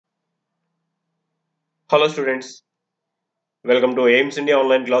Hello students, welcome to aimsindia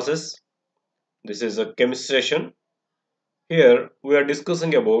online classes. This is a chemistry session. Here we are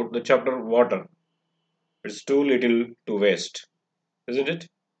discussing about the chapter water. It's too little to waste, isn't it?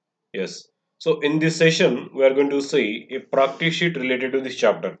 Yes. So in this session we are going to see a practice sheet related to this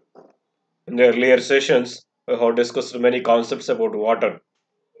chapter. In the earlier sessions we have discussed many concepts about water,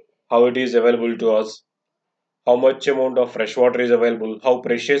 how it is available to us, how much amount of fresh water is available, how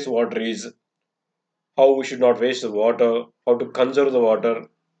precious water is, how we should not waste the water, how to conserve the water.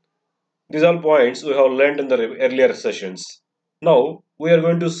 These are points we have learned in the earlier sessions. Now we are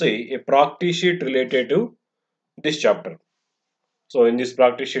going to see a practice sheet related to this chapter. So in this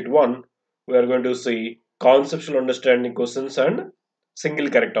practice sheet 1, we are going to see conceptual understanding questions and single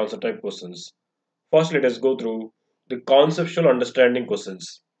correct answer type questions. First let us go through the conceptual understanding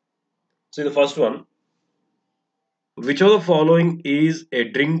questions. See the first one. Which of the following is a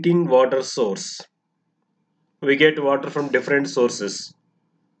drinking water source? We get water from different sources.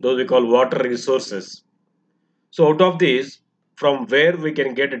 Those we call water resources. So out of these, from where we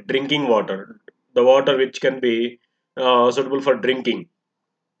can get drinking water, the water which can be suitable for drinking.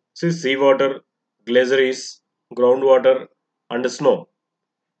 See seawater, glaciers, groundwater and snow.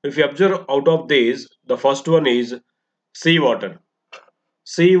 If you observe out of these, the first one is seawater.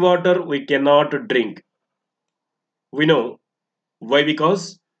 Seawater we cannot drink. We know why,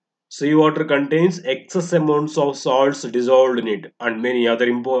 because seawater contains excess amounts of salts dissolved in it and many other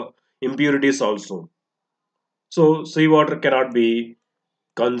impurities also. So seawater cannot be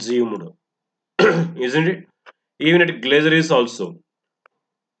consumed. Isn't it? Even at glaciers also.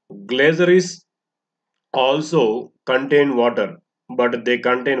 Glaciers also contain water, but they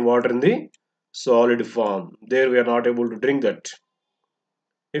contain water in the solid form. There we are not able to drink that.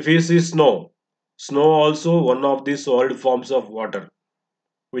 If you see snow, snow also one of the solid forms of water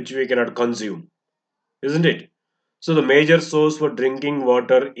which we cannot consume, isn't it? So the major source for drinking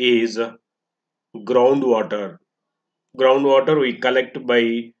water is groundwater. Groundwater we collect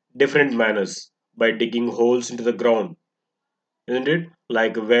by different manners, by digging holes into the ground, isn't it?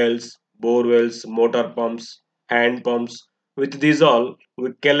 Like wells, bore wells, motor pumps, hand pumps. With these all,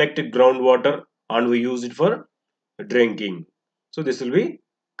 we collect groundwater and we use it for drinking. So this will be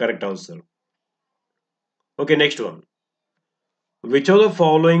correct answer. Okay, next one. Which of the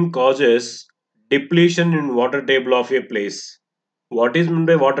following causes depletion in water table of a place? What is meant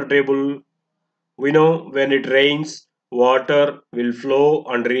by water table? We know when it rains, water will flow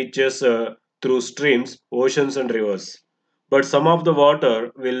and reaches through streams, oceans and rivers. But some of the water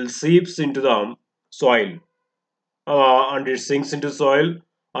will seeps into the soil and it sinks into soil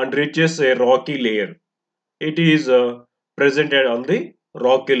and reaches a rocky layer. It is presented on the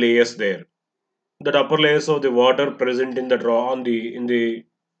rocky layers there. The upper layers of the water present in the draw on the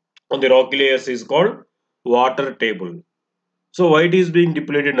rocky layers is called water table. So why it is being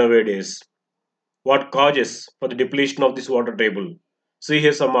depleted nowadays? What causes for the depletion of this water table? See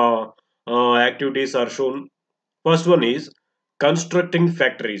here some activities are shown. First one is constructing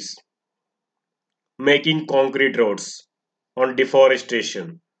factories, making concrete roads, on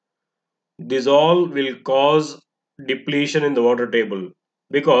deforestation. This all will cause depletion in the water table,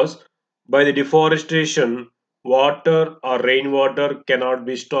 because by the deforestation, water or rainwater cannot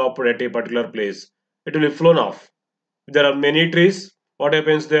be stopped at a particular place. It will be flown off. If there are many trees, what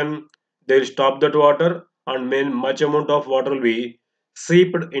happens then? They will stop that water and much amount of water will be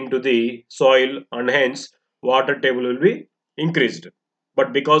seeped into the soil and hence water table will be increased.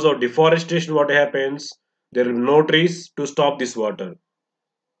 But because of deforestation, what happens? There will be no trees to stop this water.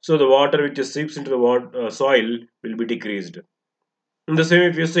 So the water which seeps into the soil will be decreased. In the same,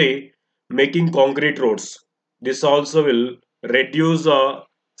 if you say making concrete roads, this also will reduce the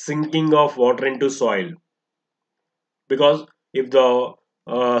sinking of water into soil, because if the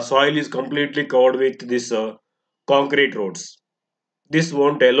soil is completely covered with this concrete roads, this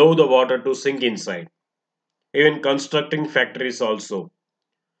won't allow the water to sink inside. Even constructing factories also.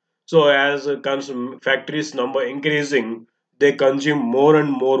 So as factories number increasing, they consume more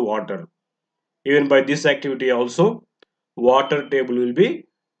and more water. Even by this activity also, water table will be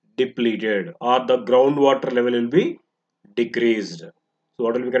depleted or the groundwater level will be decreased. So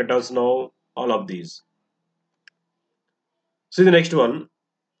what will be correct answer now? All of these. See the next one.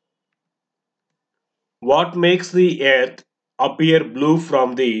 What makes the earth appear blue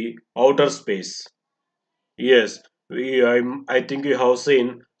from the outer space? Yes, I think you have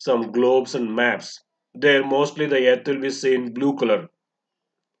seen some globes and maps. There mostly the earth will be seen blue color.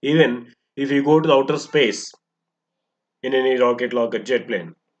 Even if you go to the outer space in any rocket like a jet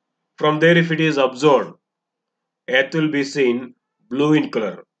plane, from there if it is observed, earth will be seen blue in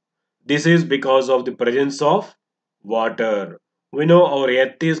color. This is because of the presence of water. We know our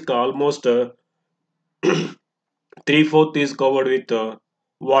earth is almost 3/4 is covered with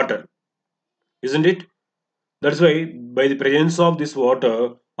water, isn't it? That's why by the presence of this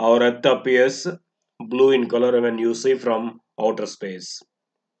water, our earth appears blue in color when you see from outer space.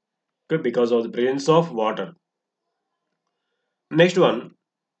 Okay, because of the presence of water. Next one,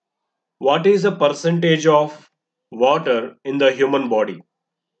 what is the percentage of water in the human body?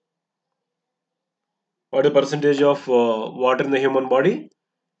 What is the percentage of water in the human body?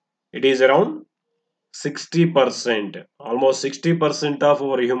 It is around 60%. Almost 60% of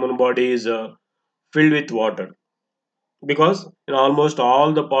our human body is filled with water. Because in almost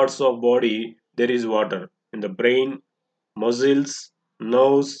all the parts of body there is water. In the brain, muscles,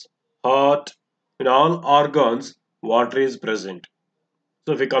 nerves, heart, in all organs, water is present.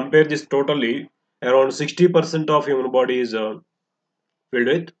 So if we compare this totally, around 60% of human body is filled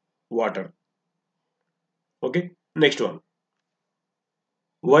with water. Okay, next one.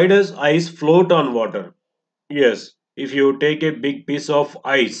 Why does ice float on water? Yes, if you take a big piece of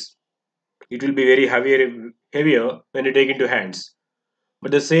ice, it will be very heavier when you take into hands.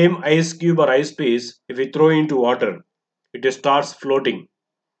 But the same ice cube or ice piece, if you throw into water, it starts floating.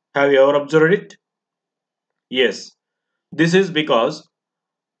 Have you ever observed it? Yes. This is because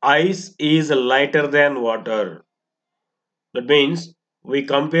ice is lighter than water. That means we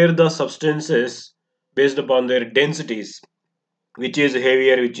compare the substances based upon their densities, which is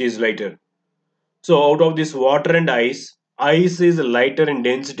heavier, which is lighter. So out of this water and ice is lighter in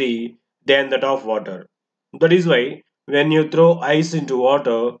density than that of water. That is why when you throw ice into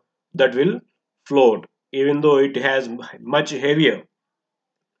water, that will float, even though it has much heavier.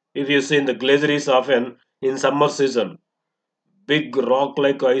 If you see in the glaciers often in summer season, big rock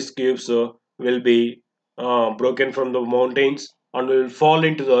like ice cubes will be broken from the mountains and will fall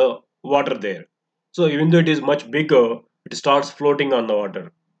into the water there. So even though it is much bigger, it starts floating on the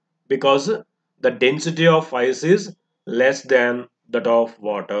water because the density of ice is less than that of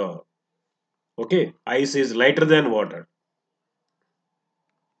water. Okay, ice is lighter than water.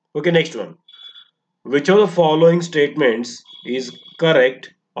 Okay, next one. Which of the following statements is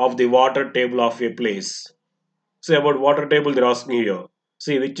correct of the water table of a place? Say about water table they're asking here.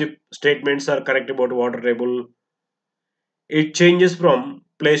 See which statements are correct about water table. It changes from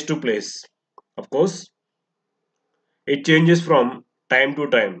place to place. Of course, it changes from time to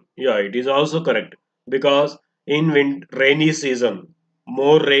time. Yeah, it is also correct because in rainy season,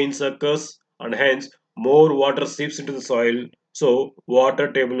 more rain occurs and hence more water seeps into the soil. So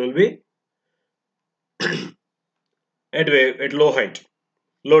water table will be at low height,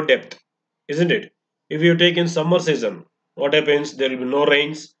 low depth, isn't it? If you take in summer season, what happens? There will be no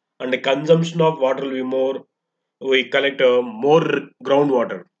rains and the consumption of water will be more. We collect more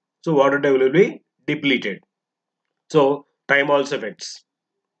groundwater, so water table will be depleted. So time also affects.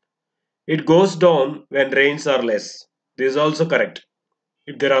 It goes down when rains are less. This is also correct.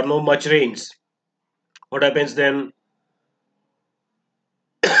 If there are no much rains, what happens then?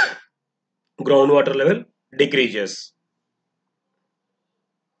 Groundwater level decreases.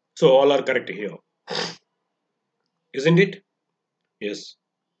 So all are correct here, isn't it? Yes.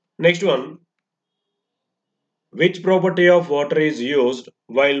 Next one. Which property of water is used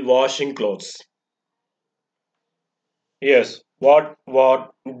while washing clothes? Yes. What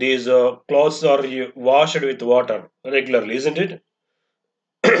these clothes are washed with water regularly, isn't it?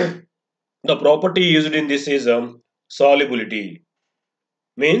 The property used in this is solubility.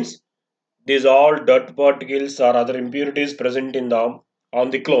 Means these all dirt particles or other impurities present in the on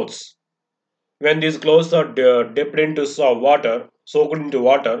the clothes. When these clothes are dipped into water, soaked into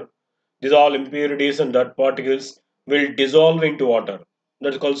water, these all impurities and dirt particles will dissolve into water.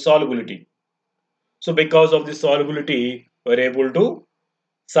 That's called solubility. So because of this solubility, we're able to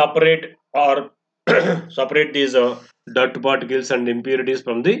separate or separate these dirt particles and impurities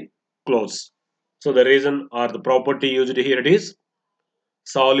from the clothes. So the reason or the property used here it is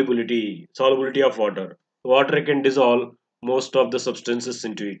solubility of water. Water can dissolve most of the substances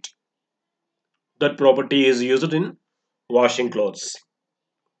into it. That property is used in washing clothes.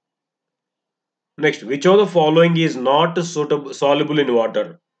 Next, which of the following is not suitable, soluble in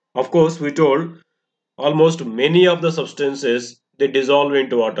water? Of course, we told almost many of the substances they dissolve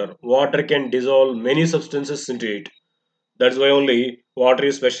into water. Water can dissolve many substances into it. That's why only water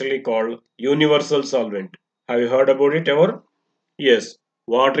is specially called universal solvent. Have you heard about it ever? Yes,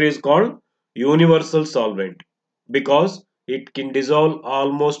 water is called universal solvent because it can dissolve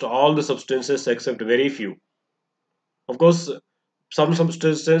almost all the substances except very few. Of course, some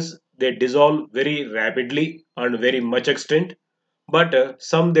substances they dissolve very rapidly and very much extent, but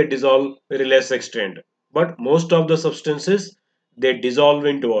some they dissolve very less extent, but most of the substances they dissolve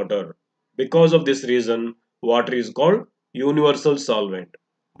into water. Because of this reason, water is called universal solvent.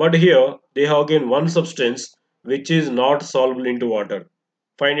 But here they have again one substance which is not soluble into water.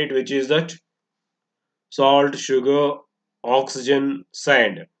 Find it, which is that salt, sugar, oxygen,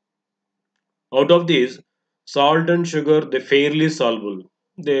 sand. Out of these, salt and sugar they fairly soluble.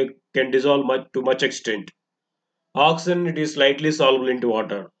 They can dissolve much to much extent. Oxygen it is slightly soluble into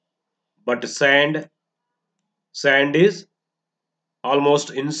water, but sand is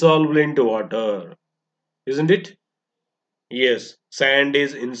almost insoluble into water, isn't it? Yes, sand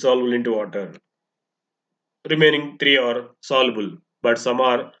is insoluble into water. Remaining three are soluble, but some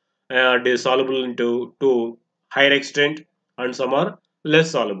are soluble into to higher extent, and some are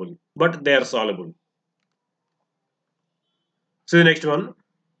less soluble, but they are soluble. So the next one,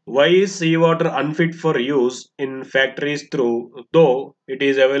 why is seawater unfit for use in factories through though it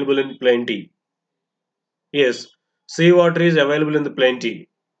is available in plenty? Yes, seawater is available in the plenty,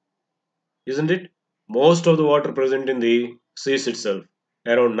 isn't it? Most of the water present in the seas itself.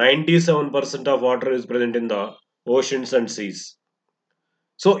 Around 97% of water is present in the oceans and seas.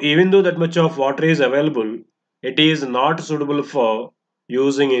 So even though that much of water is available, it is not suitable for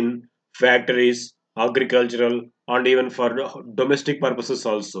using in factories, agricultural, and even for domestic purposes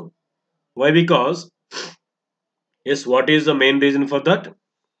also. Why? Because yes, what is the main reason for that?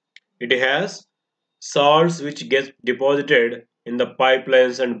 It has salts which get deposited in the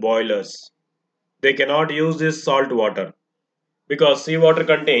pipelines and boilers. They cannot use this salt water because seawater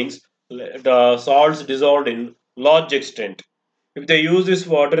contains the salts dissolved in large extent. If they use this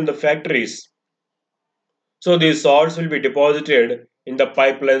water in the factories, so these salts will be deposited in the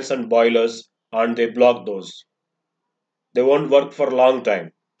pipelines and boilers and they block those. They won't work for a long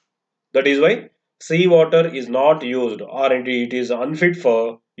time. That is why seawater is not used or it is unfit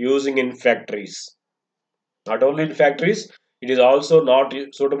for using in factories. Not only in factories, it is also not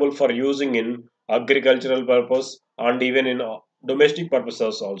suitable for using in agricultural purpose and even in domestic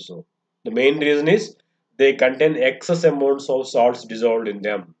purposes also. The main reason is they contain excess amounts of salts dissolved in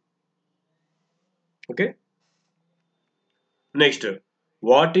them. Okay. Next,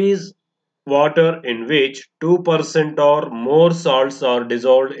 what is water in which 2% or more salts are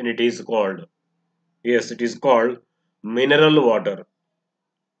dissolved in it is called? Yes, it is called mineral water.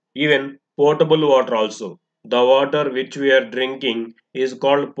 Even potable water also. The water which we are drinking is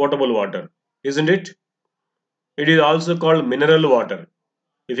called potable water, isn't it? It is also called mineral water.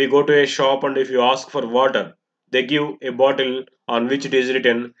 If you go to a shop and if you ask for water, they give a bottle on which it is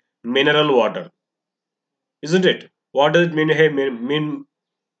written mineral water, isn't it? What does it mean? Hey,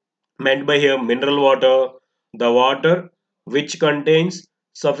 meant by here mineral water, the water which contains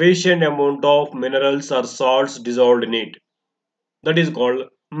sufficient amount of minerals or salts dissolved in it. That is called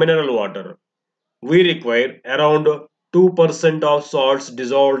mineral water. We require around 2% of salts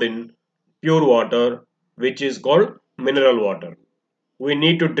dissolved in pure water, which is called mineral water. We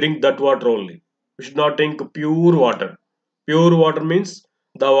need to drink that water only. We should not drink pure water. Pure water means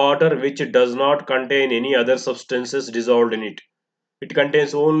the water which does not contain any other substances dissolved in it. It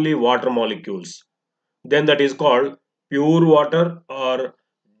contains only water molecules. Then that is called pure water or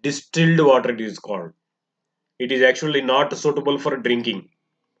distilled water it is called. It is actually not suitable for drinking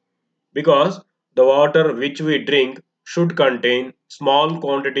because the water which we drink should contain small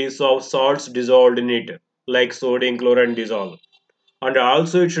quantities of salts dissolved in it like sodium chloride dissolve, and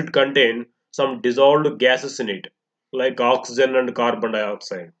also it should contain some dissolved gases in it like oxygen and carbon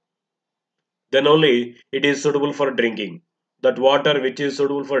dioxide. Then only it is suitable for drinking. That water which is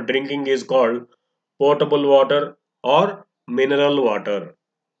suitable for drinking is called potable water or mineral water.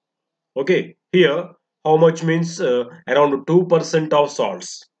 Okay, here how much means around 2% of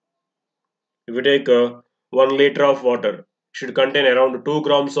salts. If you take 1 liter of water, should contain around 2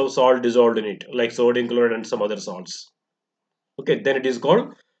 grams of salt dissolved in it, like sodium chloride and some other salts. Okay, then it is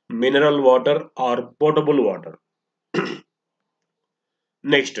called mineral water or potable water.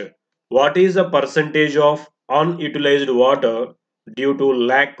 Next, what is the percentage of unutilized water due to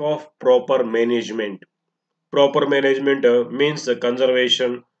lack of proper management? Proper management means the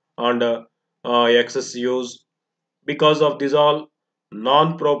conservation and excess use. Because of this all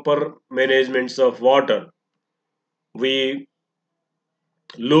non-proper managements of water, we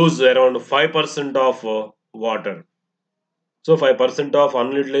lose around 5% of water. So 5% of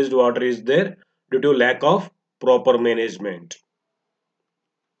unutilized water is there due to lack of proper management.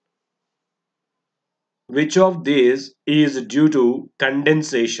 Which of these is due to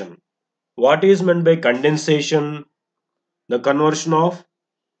condensation? What is meant by condensation? The conversion of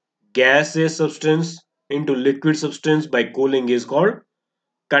gaseous substance into liquid substance by cooling is called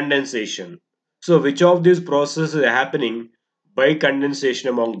condensation. So which of these processes is happening by condensation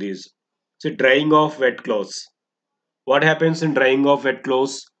among these? So drying of wet clothes. What happens in drying of wet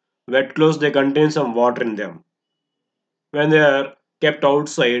clothes? Wet clothes, they contain some water in them. When they are kept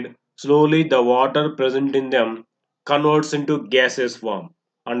outside, slowly the water present in them converts into gaseous form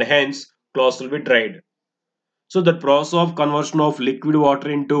and hence clothes will be dried. So the process of conversion of liquid water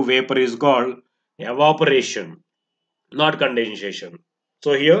into vapor is called evaporation, not condensation.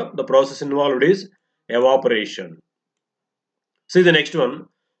 So here the process involved is evaporation. See the next one.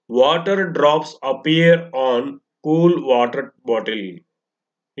 Water drops appear on cool water bottle.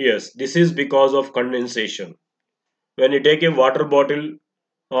 Yes, this is because of condensation. When you take a water bottle,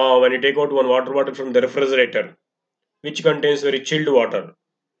 when you take out one water bottle from the refrigerator, which contains very chilled water.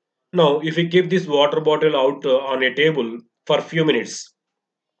 Now, if we keep this water bottle out on a table for few minutes,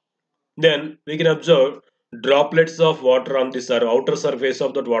 then we can observe droplets of water on the outer surface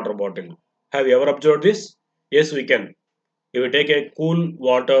of that water bottle. Have you ever observed this? Yes, we can. If we take a cool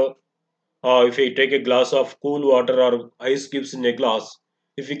water, if we take a glass of cool water or ice cubes in a glass,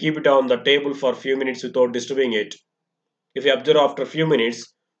 if we keep it on the table for few minutes without disturbing it, if we observe after few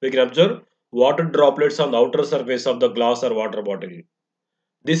minutes, we can observe water droplets on the outer surface of the glass or water bottle.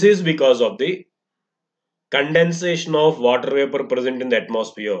 This is because of the condensation of water vapor present in the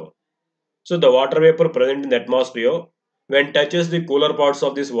atmosphere. So the water vapor present in the atmosphere, when touches the cooler parts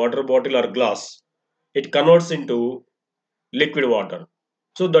of this water bottle or glass, it converts into liquid water.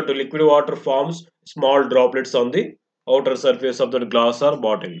 So that liquid water forms small droplets on the outer surface of the glass or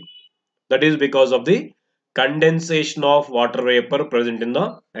bottle. That is because of the condensation of water vapor present in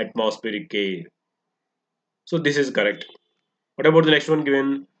the atmospheric air. So this is correct. What about the next one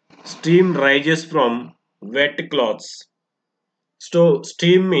given? Steam rises from wet cloths. So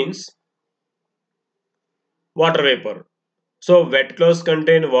steam means water vapor. So wet cloths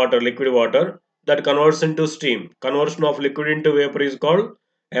contain water, liquid water that converts into steam. Conversion of liquid into vapor is called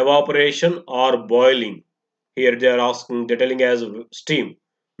evaporation or boiling. Here they are asking, they're telling as steam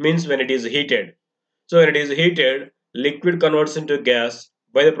means when it is heated. So when it is heated, liquid converts into gas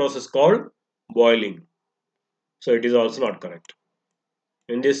by the process called boiling. So it is also not correct.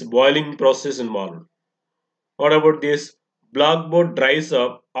 In this boiling process involved. What about this? Blackboard dries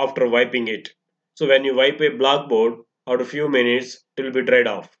up after wiping it. So when you wipe a blackboard, after a few minutes, it will be dried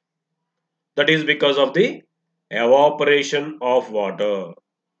off. That is because of the evaporation of water.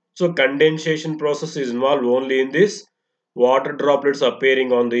 So condensation process is involved only in this water droplets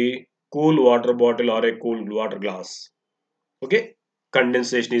appearing on the cool water bottle or a cool water glass. Okay,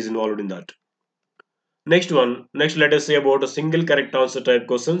 condensation is involved in that. Next one, next let us say about a single correct answer type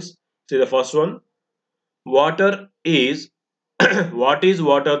questions. See the first one. Water is what is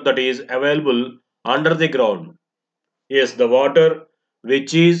water that is available under the ground? Yes, the water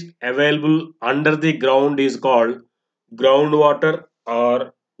which is available under the ground is called groundwater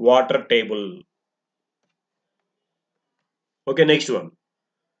or water table. Okay, next one.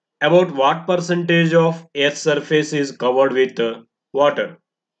 About what percentage of Earth's surface is covered with water?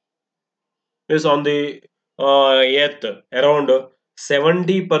 Is on the Earth around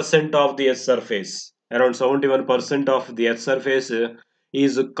 70% of the Earth's surface, around 71% of the Earth's surface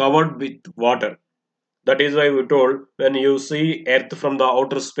is covered with water. That is why we told when you see Earth from the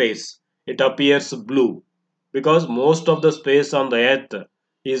outer space, it appears blue because most of the space on the Earth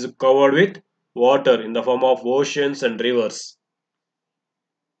is covered with water in the form of oceans and rivers.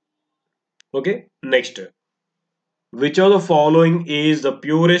 Okay, next. Which of the following is the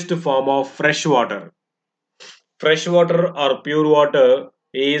purest form of fresh water? Fresh water or pure water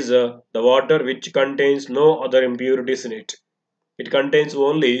is the water which contains no other impurities in it. It contains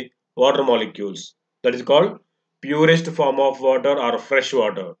only water molecules. That is called purest form of water or fresh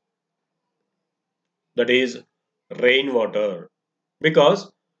water. That is rainwater. Because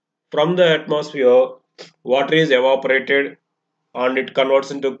from the atmosphere, water is evaporated and it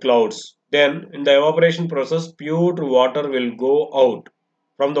converts into clouds. Then in the evaporation process, pure water will go out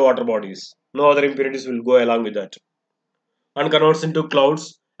from the water bodies. No other impurities will go along with that. And converts into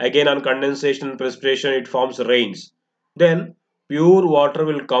clouds. Again on condensation and precipitation, it forms rains. Then pure water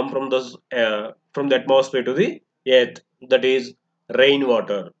will come from the atmosphere to the earth. That is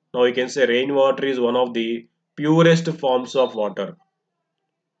rainwater. Now you can say rainwater is one of the purest forms of water.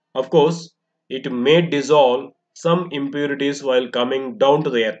 Of course, it may dissolve some impurities while coming down to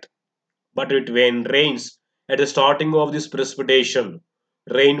the earth. But when rains at the starting of this precipitation,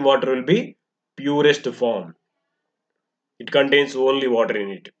 rainwater will be purest form. It contains only water in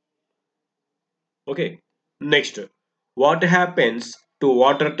it. Okay. Next, what happens to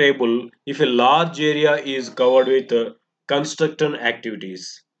water table if a large area is covered with construction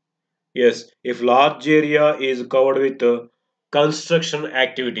activities. Yes, if large area is covered with construction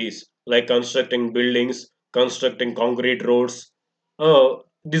activities like constructing buildings, constructing concrete roads, uh,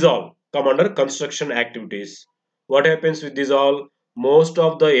 these all come under construction activities. What happens with these all? Most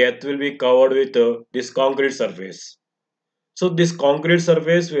of the earth will be covered with this concrete surface. So this concrete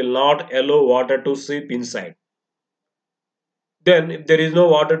surface will not allow water to seep inside. Then if there is no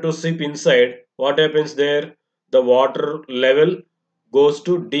water to seep inside, what happens there? The water level goes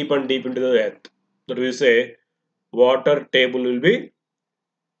to deep and deep into the earth. That we say water table will be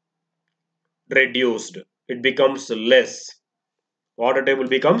reduced. It becomes less. Water table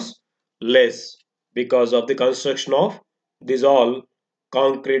becomes less because of the construction of these all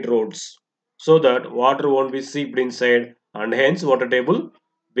concrete roads. So that water won't be seeped inside and hence water table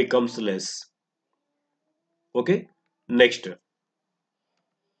becomes less. Okay. Next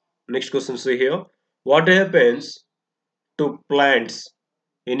question say here. What happens to plants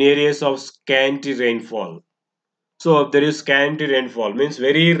in areas of scanty rainfall? So if there is scanty rainfall means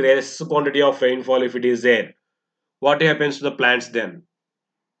very less quantity of rainfall if it is there. What happens to the plants then?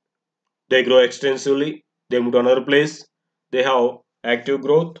 They grow extensively, they move to another place, they have active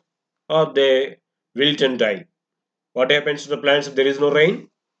growth, or they wilt and die. What happens to the plants if there is no rain?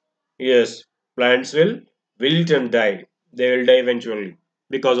 Yes, plants will wilt and die. They will die eventually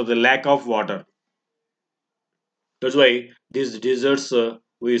because of the lack of water. That's why these deserts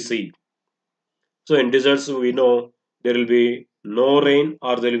we see. So in deserts we know there will be no rain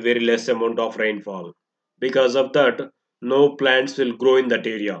or there will be very less amount of rainfall. Because of that, no plants will grow in that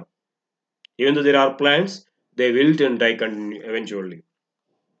area. Even though there are plants, they wilt and die eventually.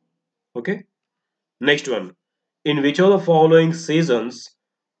 Okay. Next one. In which of the following seasons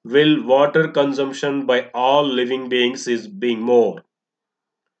will water consumption by all living beings is being more?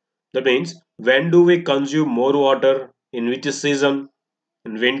 That means when do we consume more water? In which season?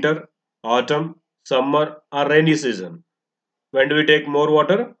 In winter, autumn, summer or rainy season? When do we take more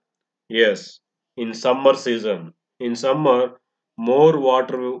water? Yes, in summer season. In summer, more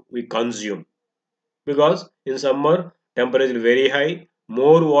water we consume because in summer temperature is very high.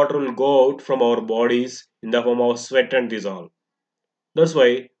 More water will go out from our bodies in the form of sweat and dissolve. That's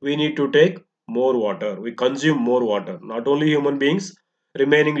why we need to take more water. We consume more water. Not only human beings,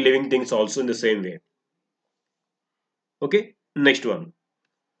 remaining living things also in the same way. Okay, next one.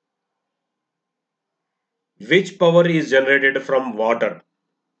 Which power is generated from water?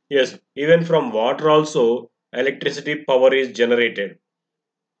 Yes, even from water also electricity power is generated.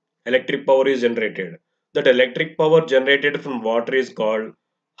 Electric power is generated. That electric power generated from water is called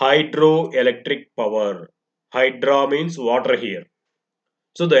hydroelectric power. Hydra means water here.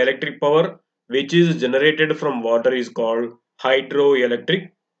 So the electric power which is generated from water is called hydroelectric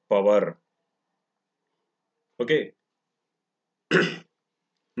power. Okay.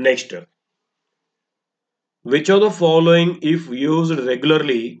 Next. Which of the following, if used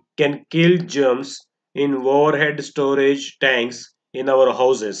regularly, can kill germs in overhead storage tanks in our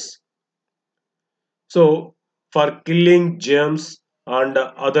houses? So, for killing germs and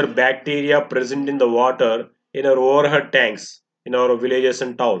other bacteria present in the water in our overhead tanks in our villages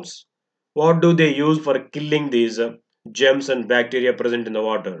and towns, what do they use for killing these germs and bacteria present in the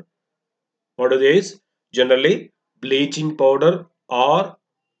water? What are these? Generally, bleaching powder or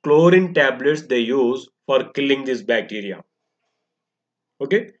chlorine tablets they use for killing these bacteria.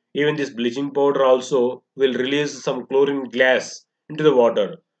 Okay, even this bleaching powder also will release some chlorine gas into the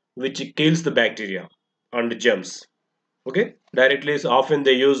water, which kills the bacteria and germs. Okay, directly is often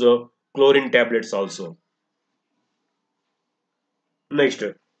they use chlorine tablets also. Next,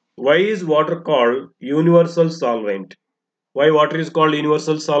 why is water called universal solvent? Why water is called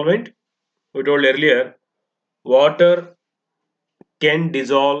universal solvent? We told earlier, water can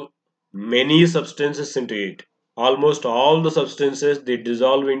dissolve many substances into it. Almost all the substances they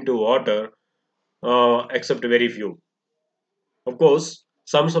dissolve into water except very few. Of course,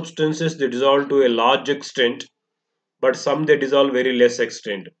 some substances they dissolve to a large extent, but some they dissolve very less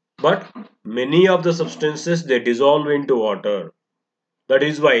extent. But many of the substances they dissolve into water. That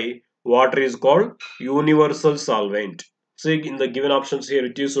is why water is called universal solvent. See in the given options here,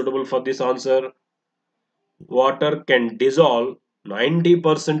 it is suitable for this answer. Water can dissolve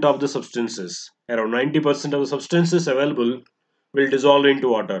 90% of the substances. Around 90% of the substances available will dissolve into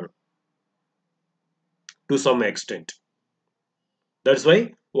water to some extent. That's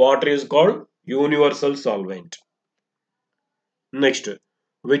why water is called universal solvent. Next,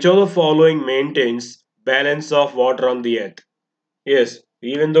 which of the following maintains balance of water on the earth? Yes,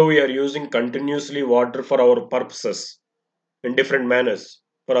 even though we are using continuously water for our purposes, in different manners.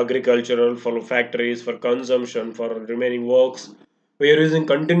 For agricultural, for factories, for consumption, for remaining works, we are using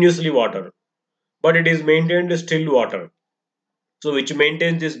continuously water, but it is maintained still water. So which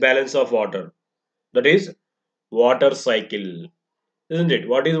maintains this balance of water? That is water cycle, isn't it?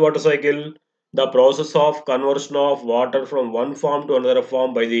 What is water cycle? The process of conversion of water from one form to another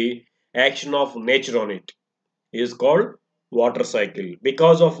form by the action of nature on it is called water cycle.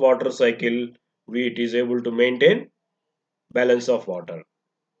 Because of water cycle, it is able to maintain balance of water,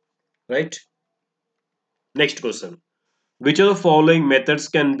 right? Next question. Which of the following methods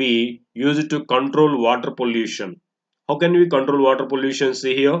can be used to control water pollution? How can we control water pollution?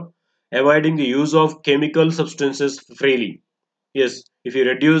 See here, avoiding the use of chemical substances freely. Yes, if you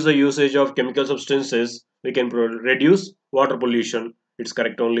reduce the usage of chemical substances, we can reduce water pollution. It's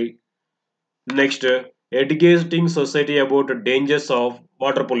correct only. Next, educating society about the dangers of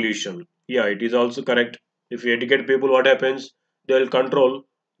water pollution. Yeah, it is also correct. If you educate people, what happens? They will control.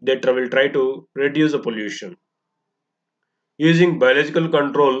 Will try to reduce the pollution. Using biological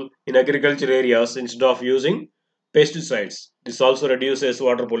control in agriculture areas instead of using pesticides. This also reduces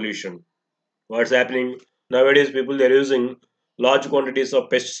water pollution. What's happening nowadays? People they are using large quantities of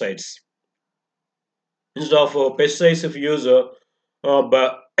pesticides. Instead of pesticides, if you use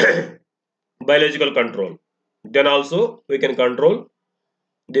biological control, then also we can control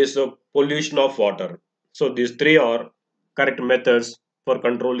this pollution of water. So these three are correct methods for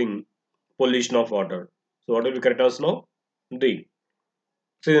controlling pollution of water. So what will be correct answer now? D.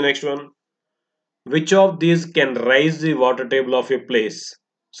 See the next one. Which of these can raise the water table of a place?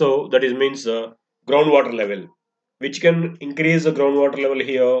 So that is means groundwater level. Which can increase the groundwater level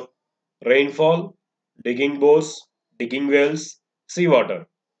here? Rainfall, digging bores, digging wells, seawater.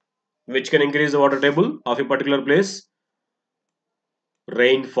 Which can increase the water table of a particular place?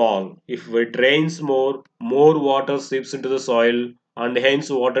 Rainfall. If it rains more, more water seeps into the soil and hence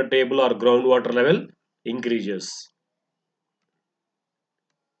water table or groundwater level increases.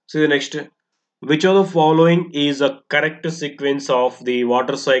 See the next. Which of the following is a correct sequence of the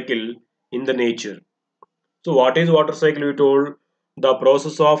water cycle in the nature? So what is water cycle? We told the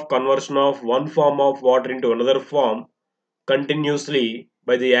process of conversion of one form of water into another form continuously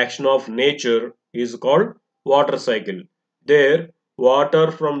by the action of nature is called water cycle. There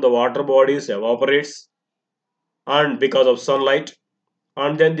water from the water bodies evaporates and because of sunlight,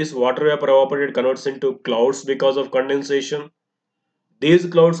 and then this water vapor evaporated converts into clouds because of condensation. These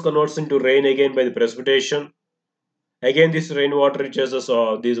clouds converts into rain again by the precipitation. Again this rainwater reaches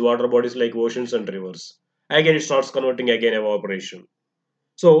these water bodies like oceans and rivers. Again it starts converting again evaporation.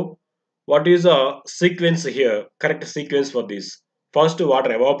 So what is a sequence here? Correct sequence for this. First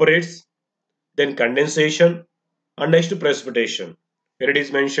water evaporates, then condensation, and next precipitation. Here it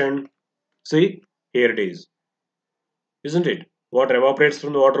is mentioned. See, here it is, isn't it? Water evaporates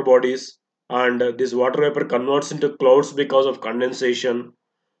from the water bodies, and this water vapor converts into clouds because of condensation.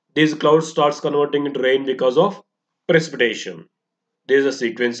 These clouds starts converting into rain because of precipitation. There is a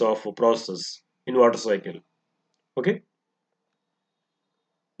sequence of process in water cycle. Okay,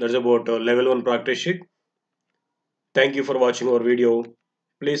 that's about level 1 practice sheet. Thank you for watching our video.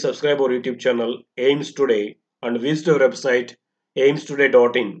 Please subscribe our YouTube channel Aims Today and visit our website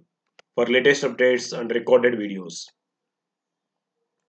aimstoday.in for latest updates and recorded videos.